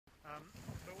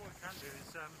can do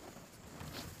is, well,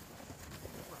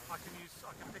 I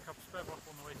can pick up a spare bottle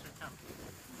on the way through camp.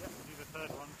 Yeah. Do the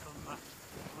third one from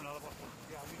another bottle.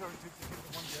 Yeah, we're going to keep the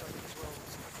one side as well.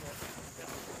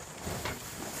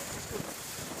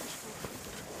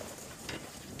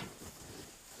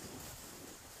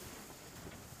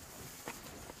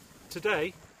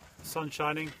 Today, the sun's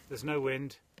shining, there's no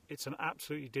wind, it's an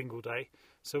absolutely dingle day,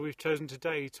 so we've chosen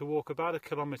today to walk about 1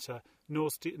 kilometre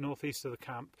northeast of the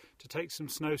camp to take some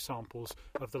snow samples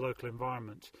of the local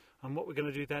environment. And what we're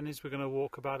going to do then is we're going to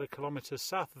walk about 1 kilometre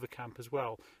south of the camp as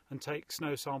well and take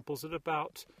snow samples at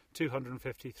about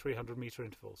 250-300 metre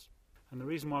intervals. And the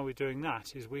reason why we're doing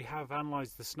that is we have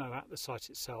analysed the snow at the site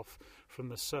itself from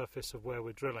the surface of where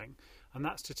we're drilling, and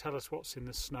that's to tell us what's in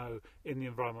the snow in the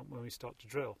environment when we start to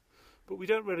drill. But we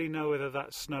don't really know whether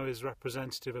that snow is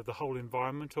representative of the whole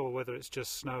environment or whether it's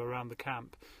just snow around the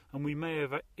camp, and we may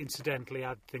have incidentally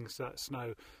added things to that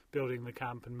snow, building the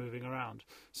camp and moving around.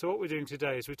 So what we're doing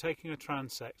today is we're taking a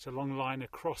transect, a long line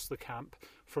across the camp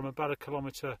from about 1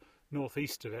 kilometre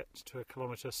northeast of it to 1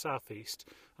 kilometre southeast,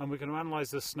 and we're going to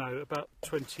analyse the snow, about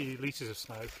 20 litres of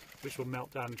snow, which will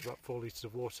melt down to about 4 litres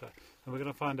of water, and we're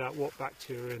going to find out what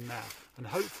bacteria are in there, and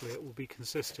hopefully it will be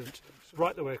consistent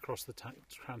right the way across the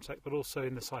transect, but also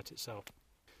in the site itself.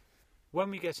 When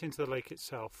we get into the lake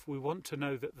itself, we want to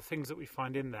know that the things that we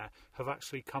find in there have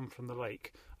actually come from the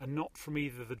lake and not from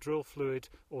either the drill fluid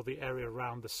or the area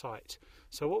around the site.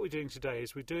 So what we're doing today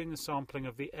is we're doing the sampling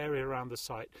of the area around the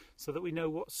site so that we know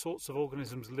what sorts of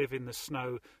organisms live in the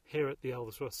snow here at the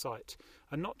Eldersworth site,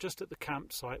 and not just at the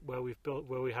campsite where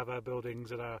we have our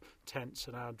buildings and our tents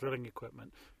and our drilling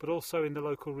equipment, but also in the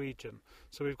local region.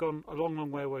 So we've gone a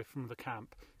long way away from the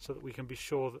camp so that we can be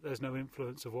sure that there's no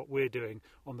influence of what we're doing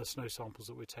on the snow samples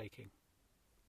that we're taking.